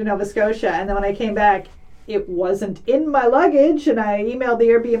going to Nova Scotia. And then when I came back, it wasn't in my luggage. And I emailed the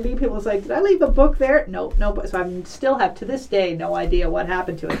Airbnb people. I was like, did I leave a book there? No. So I still have, to this day, no idea what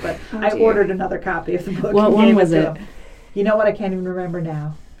happened to it. But I ordered another copy of the book. What one was it? You know what? I can't even remember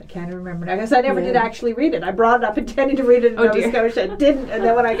now. I guess I never did actually read it. I brought it up intending to read it in Nova Scotia. Didn't. And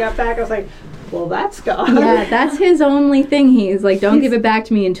then when I got back, I was like, well, that's gone. Yeah, that's his only thing. He's like, don't give it back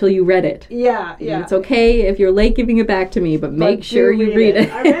to me until you read it. Yeah. It's okay if you're late giving it back to me, but make sure you read it.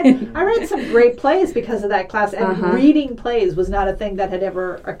 I read some great plays because of that class, and reading plays was not a thing that had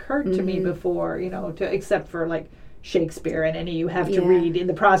ever occurred to me before, except for like Shakespeare and any you have to read in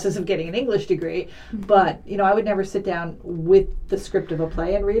the process of getting an English degree. But, I would never sit down with the script of a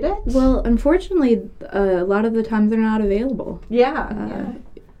play and read it. Well, unfortunately, a lot of the times they're not available. You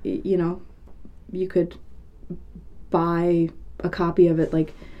could buy a copy of it,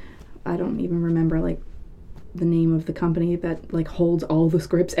 like, I don't even remember, like, the name of the company that, like, holds all the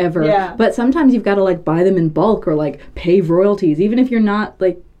scripts ever. Yeah. But sometimes you've got to, like, buy them in bulk or, like, pay royalties. Even if you're not,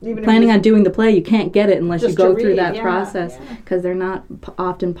 like, planning on doing the play, you can't get it unless you go through that process, because they're not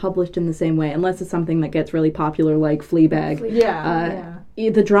often published in the same way, unless it's something that gets really popular, like Fleabag.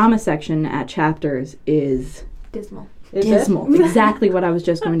 The drama section at Chapters is dismal. Dismal. Exactly what I was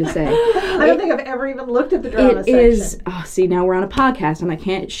just going to say. I don't think I've ever even looked at the drama section. It is. Oh, see, now we're on a podcast and I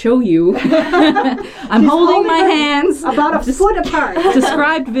can't show you. I'm holding my hands about a foot apart.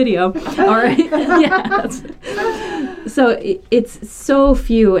 Described video. All right. So it's so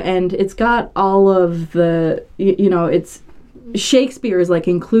few, and it's got all of the. It's. Shakespeare is like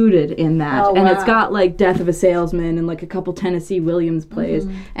included in that, and it's got like Death of a Salesman and like a couple Tennessee Williams plays,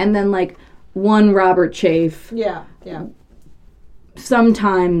 and then like one Robert Chafe. Yeah.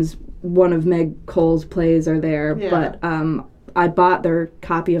 Sometimes one of Meg Cole's plays are there, but I bought their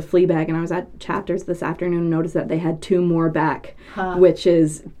copy of Fleabag, and I was at Chapters this afternoon and noticed that they had 2 more back, which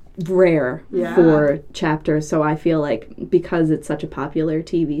is rare for Chapters. So I feel like because it's such a popular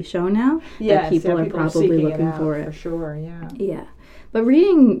TV show now, that people are probably looking for it. For sure, Yeah. But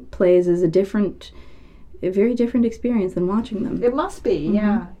reading plays is a very different experience than watching them. It must be,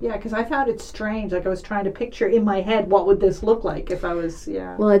 yeah, because I found it strange. Like I was trying to picture in my head what would this look like if I was,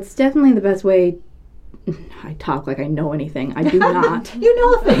 Well, it's definitely the best way. I talk like I know anything. I do not. You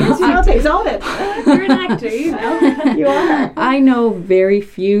know things. You know things. Own it. You're an actor. You know. You are. I know very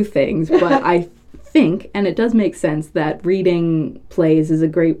few things, but I think, and it does make sense, that reading plays is a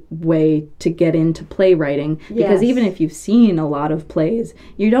great way to get into playwriting, because even if you've seen a lot of plays,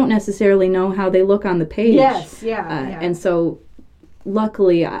 you don't necessarily know how they look on the page. And so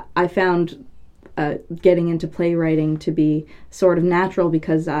luckily I found getting into playwriting to be sort of natural,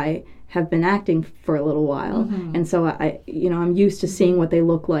 because I have been acting for a little while, and so I'm used to seeing what they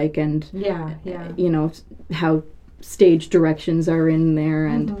look like, and how stage directions are in there,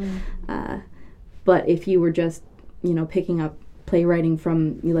 and But if you were just, picking up playwriting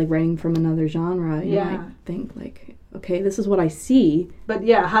from, writing from another genre, you might think, like, okay, this is what I see. But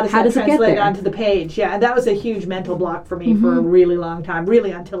how does that translate onto the page? Yeah, and that was a huge mental block for me for a really long time,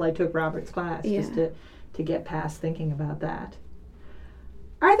 really until I took Robert's class, just to get past thinking about that.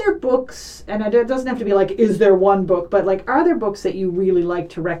 Are there books, and it doesn't have to be like, is there one book, but like, are there books that you really like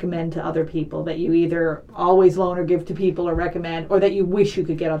to recommend to other people that you either always loan or give to people or recommend, or that you wish you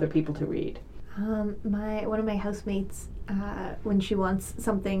could get other people to read? One of my housemates, when she wants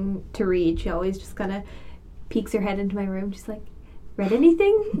something to read, she always just kind of peeks her head into my room. She's like, read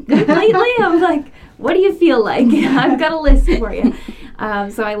anything good lately? I'm like, what do you feel like? I've got a list for you.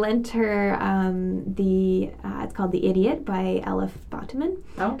 So I lent her it's called The Idiot by Elif Batuman.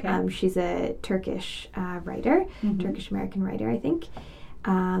 Okay. She's a Turkish writer, Turkish-American writer, I think.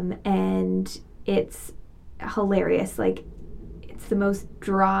 And it's hilarious. Like, it's the most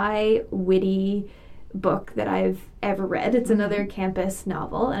dry, witty book that I've ever read. It's another campus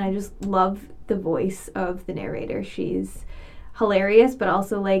novel, and I just love the voice of the narrator. She's hilarious, but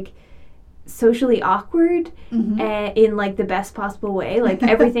also like socially awkward in like the best possible way. Like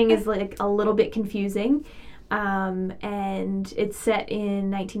everything is like a little bit confusing. And it's set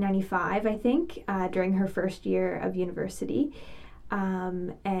in 1995, I think, during her first year of university.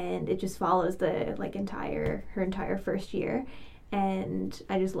 And it just follows the like her entire first year. And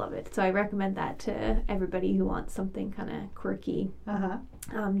I just love it. So I recommend that to everybody who wants something kind of quirky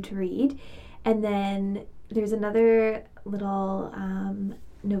to read. And then there's another little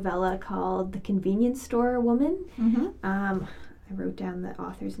novella called The Convenience Store Woman. I wrote down the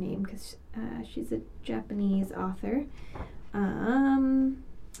author's name because she's a Japanese author. Sayaka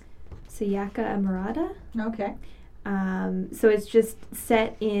Murata. Okay. So it's just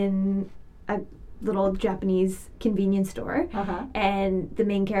set in a little Japanese convenience store, and the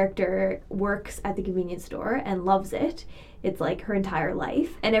main character works at the convenience store and loves it. It's like her entire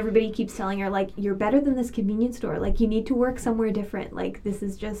life, and everybody keeps telling her, like, you're better than this convenience store, like, you need to work somewhere different, like, this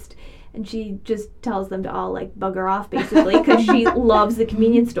is just, and she just tells them to all like bugger off basically because she loves the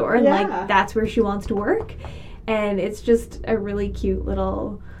convenience store and like that's where she wants to work. And it's just a really cute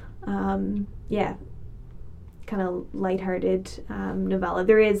little kind of lighthearted novella.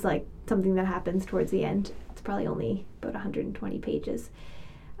 There is like something that happens towards the end. It's probably only about 120 pages.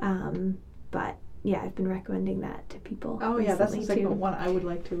 But yeah, I've been recommending that to people. Oh yeah, that's the second one I would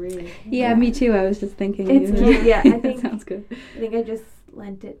like to read. Yeah, me too. I was just thinking. It's cute. Yeah, I think sounds good. I think I just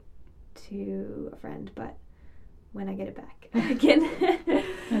lent it to a friend, but when I get it back, I can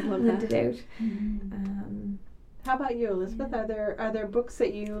lend it out. How about you, Elizabeth? Are there books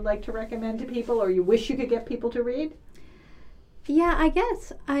that you like to recommend to people, or you wish you could get people to read? Yeah, I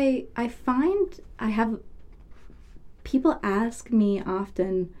guess I find I have people ask me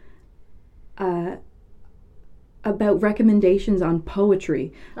often about recommendations on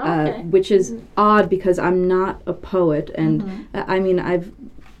poetry, which is odd because I'm not a poet, and I mean I've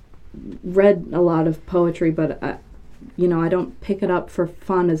read a lot of poetry, but I don't pick it up for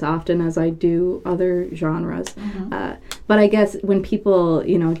fun as often as I do other genres. But I guess when people,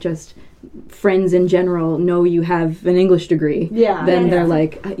 just friends in general know you have an English degree, then they're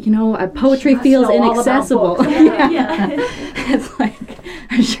like, poetry feels inaccessible. It's like,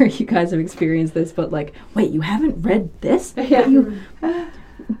 I'm sure you guys have experienced this, but like, wait, you haven't read this? But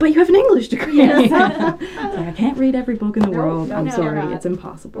you have an English degree. Yes. Like, I can't read every book in the world. I'm sorry, it's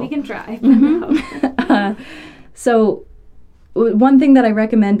impossible. We can try. So one thing that I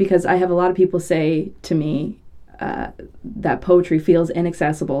recommend, because I have a lot of people say to me that poetry feels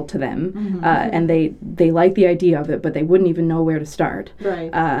inaccessible to them, and they like the idea of it, but they wouldn't even know where to start.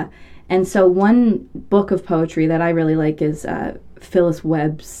 Right. And so one book of poetry that I really like is Phyllis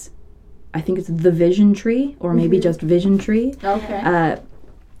Webb's, I think it's The Vision Tree, or maybe just Vision Tree. Okay.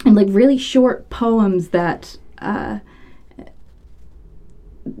 And like really short poems that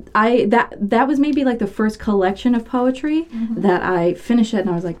that was maybe like the first collection of poetry that I finished it, and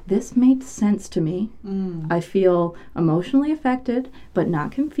I was like, this made sense to me. I feel emotionally affected but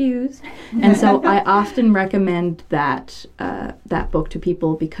not confused, and so I often recommend that book to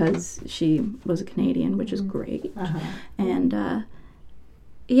people because she was a Canadian, which is great. And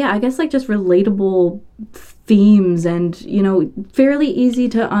I guess like just relatable themes and fairly easy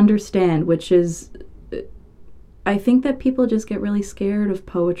to understand, which is, I think that people just get really scared of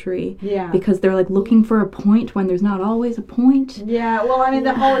poetry because they're like looking for a point when there's not always a point. Yeah, well, I mean,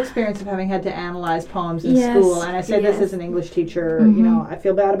 the whole experience of having had to analyze poems in school, and I say this as an English teacher, I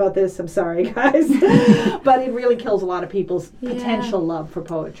feel bad about this, I'm sorry, guys, but it really kills a lot of people's potential love for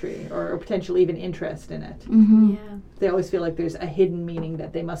poetry or potential even interest in it. They always feel like there's a hidden meaning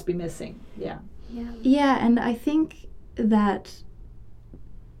that they must be missing. Yeah. Yeah, and I think that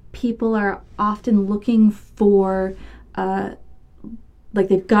people are often looking for like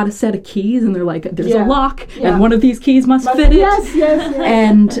they've got a set of keys and they're like, there's a lock and one of these keys must fit it. Yes.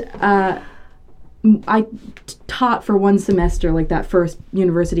 And I taught for one semester, like that first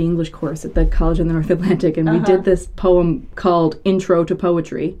university English course at the College of the North Atlantic, and we did this poem called Intro to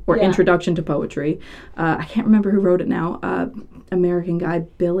Poetry, or Introduction to Poetry. I can't remember who wrote it now. American guy,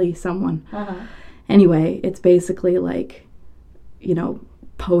 Billy someone. Anyway, it's basically like, you know,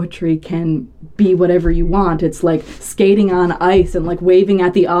 poetry can be whatever you want. It's like skating on ice and like waving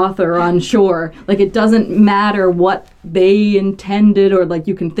at the author on shore. Like it doesn't matter what they intended, or like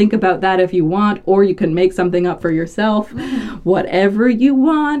you can think about that if you want, or you can make something up for yourself. Whatever you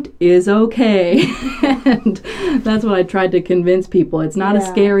want is okay. And that's what I tried to convince people. It's not a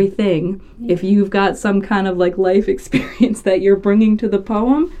scary thing. If you've got some kind of like life experience that you're bringing to the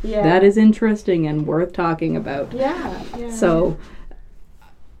poem, that is interesting and worth talking about. So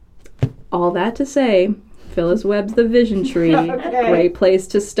all that to say, Phyllis Webb's The Vision Tree, great place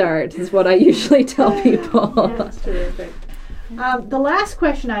to start, is what I usually tell people. That's terrific. The last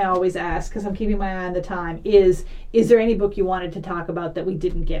question I always ask, because I'm keeping my eye on the time, is there any book you wanted to talk about that we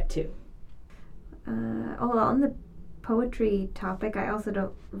didn't get to? On the poetry topic, I also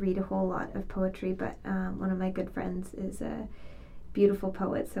don't read a whole lot of poetry, but one of my good friends is a beautiful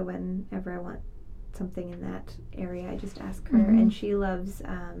poet, so whenever I want something in that area, I just ask her, and she loves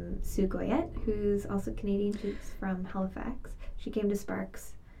Sue Goyette, who's also Canadian. She's from Halifax. She came to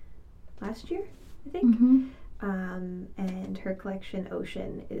Sparks last year, I think, and her collection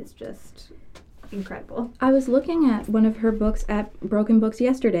Ocean is just incredible. I was looking at one of her books at Broken Books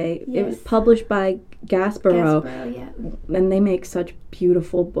yesterday. It was published by Gasborough, and they make such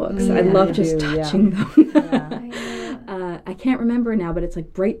beautiful books. I love just touching them. I can't remember now, but it's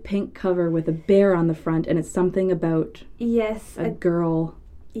like bright pink cover with a bear on the front, and it's something about a girl.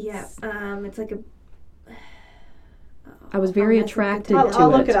 It's like a... I was very attracted to it. I'll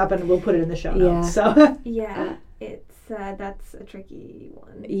look it up and we'll put it in the show notes. So. It's that's a tricky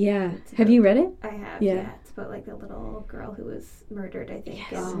one. Yeah. Have you read it? I have, It's about like a little girl who was murdered, I think.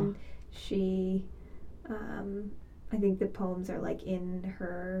 Yes. And she, I think the poems are like in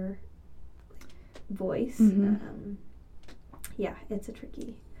her voice. It's a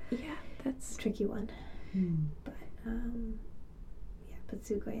tricky one. But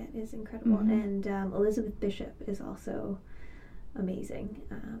Sue Goyette is incredible. And Elizabeth Bishop is also amazing.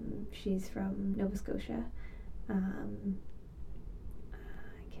 She's from Nova Scotia. I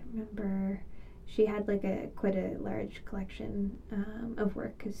can't remember. She had like quite a large collection of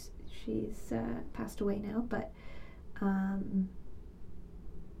work because she's passed away now. But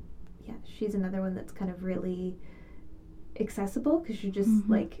she's another one that's kind of really accessible because she just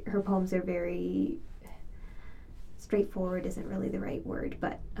like her poems are very straightforward. Isn't really the right word,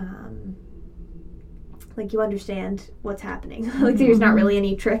 but like you understand what's happening. Like there's not really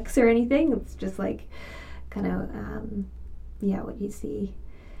any tricks or anything. It's just like kind of what you see.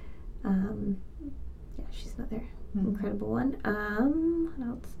 She's another incredible one. What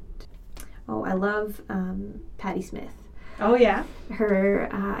else? I love Patti Smith. Oh yeah. Her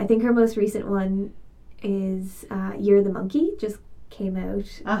I think her most recent one is You're the Monkey, just came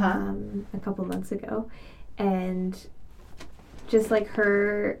out a couple months ago, and just like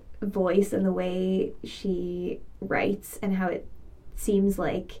her voice and the way she writes and how it seems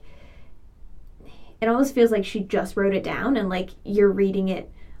like it almost feels like she just wrote it down and like you're reading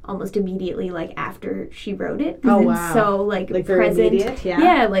it almost immediately like after she wrote it. Oh wow. It's so like present. Very immediate,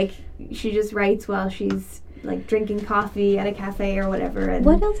 yeah, like she just writes while she's like drinking coffee at a cafe or whatever. And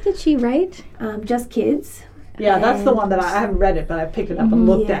what else did she write? Just Kids. Yeah, that's the one that I haven't read it, but I picked it up and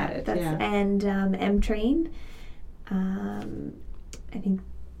looked at it. And M Train. I think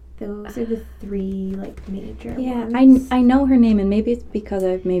those are the three like major ones. I know her name, and maybe it's because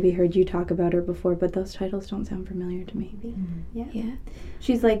I've maybe heard you talk about her before, but those titles don't sound familiar to me. Yeah.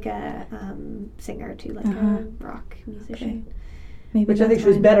 She's like a singer too, like a rock musician. Okay. Maybe which I think she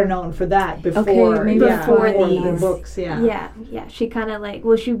was better known for that before. Before these books. Yeah. She kind of like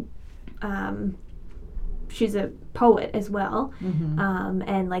she's a poet as well,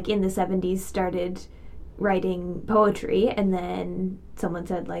 and like in the 70s started writing poetry, and then someone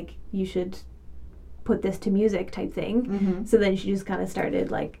said like you should put this to music type thing. So then she just kind of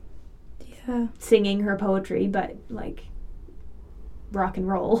started like singing her poetry, but like rock and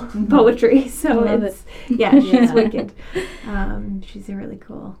roll poetry. So she's wicked. She's a really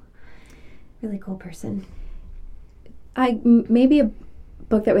cool person. Maybe a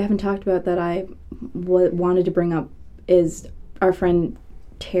book that we haven't talked about that I wanted to bring up is our friend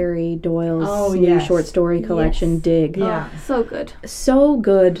Terry Doyle's new short story collection, Dig. Yeah. Oh, so good. So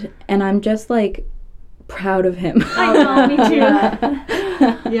good. And I'm just like proud of him. I know, me too.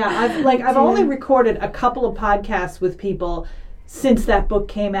 I've only recorded a couple of podcasts with people since that book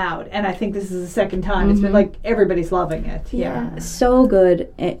came out, and I think this is the second time. It's been like everybody's loving it. Yeah. So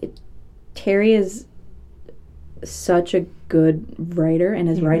good. Terry is such a good writer, and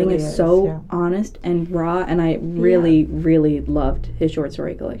his writing really is so honest and raw, and I really, really loved his short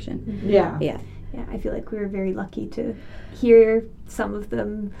story collection. Yeah. I feel like we were very lucky to hear some of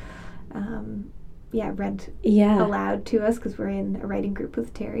them read aloud to us, because we're in a writing group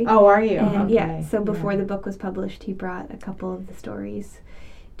with Terry. Oh, are you? And so before the book was published, he brought a couple of the stories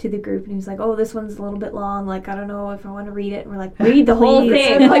to the group, and he was like, oh, this one's a little bit long, like I don't know if I want to read it. And we're like, read the whole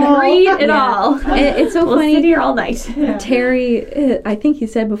thing, like read it all. It's so funny. Sit here all night. Terry, I think he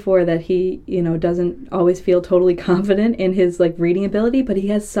said before that he doesn't always feel totally confident in his like reading ability, but he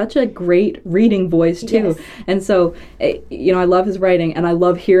has such a great reading voice too. And so I love his writing, and I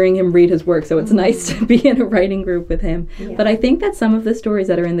love hearing him read his work, so it's nice to be in a writing group with him. But I think that some of the stories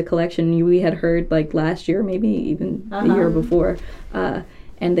that are in the collection we had heard like last year, maybe even the year before,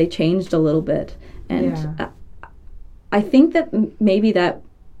 and they changed a little bit. And I think that maybe that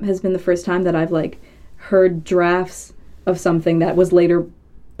has been the first time that I've like heard drafts of something that was later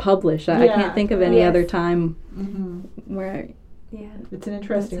published. I can't think of any other time where it's an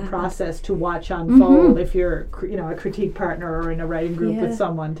interesting process to watch unfold if you're a critique partner or in a writing group with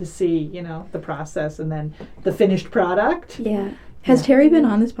someone, to see the process and then the finished product. Has Terry been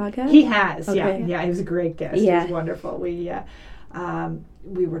on this podcast? He has. He was a great guest. He was wonderful.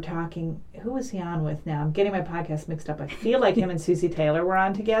 We were talking, who was he on with now? I'm getting my podcast mixed up. I feel like him and Susie Taylor were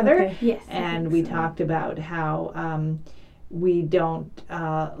on together. Okay. Yes. And we talked about how we don't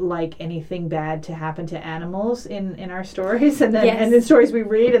like anything bad to happen to animals in our stories. And then and in stories we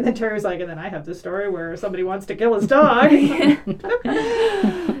read, and then Terry was like, and then I have this story where somebody wants to kill his dog.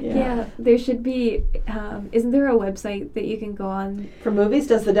 There should be, isn't there a website that you can go on? For movies,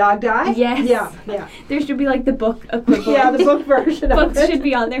 Does the Dog Die? Yes. Yeah. There should be like the book equivalent. The book version of it. Books should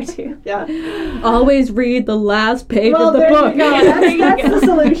be on there too. Always read the last page of the book. That's the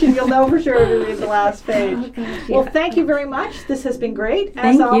solution. You'll know for sure if you read the last page. Well, thank you very much. This has been great.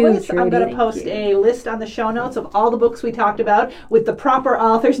 As always, I'm going to post a list on the show notes of all the books we talked about with the proper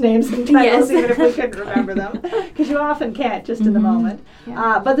authors' names and titles, even if we couldn't remember them, because you often can't just in the moment.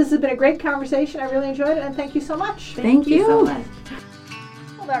 But this has been a great conversation. I really enjoyed it, and thank you so much. Thank you so much.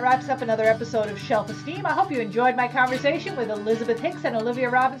 Well, that wraps up another episode of Shelf Esteem. I hope you enjoyed my conversation with Elizabeth Hicks and Olivia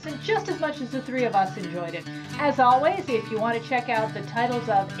Robinson just as much as the three of us enjoyed it. As always, if you want to check out the titles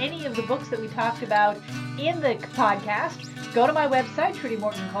of any of the books that we talked about in the podcast, go to my website,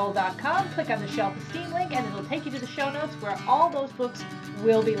 trudymortoncole.com, click on the Shelf Esteem link, and it'll take you to the show notes where all those books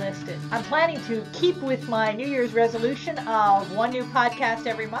will be listed. I'm planning to keep with my New Year's resolution of one new podcast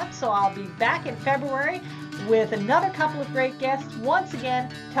every month, so I'll be back in February with another couple of great guests, once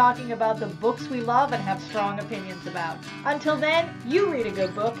again talking about the books we love and have strong opinions about. Until then, you read a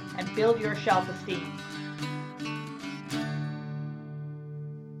good book and build your shelf esteem.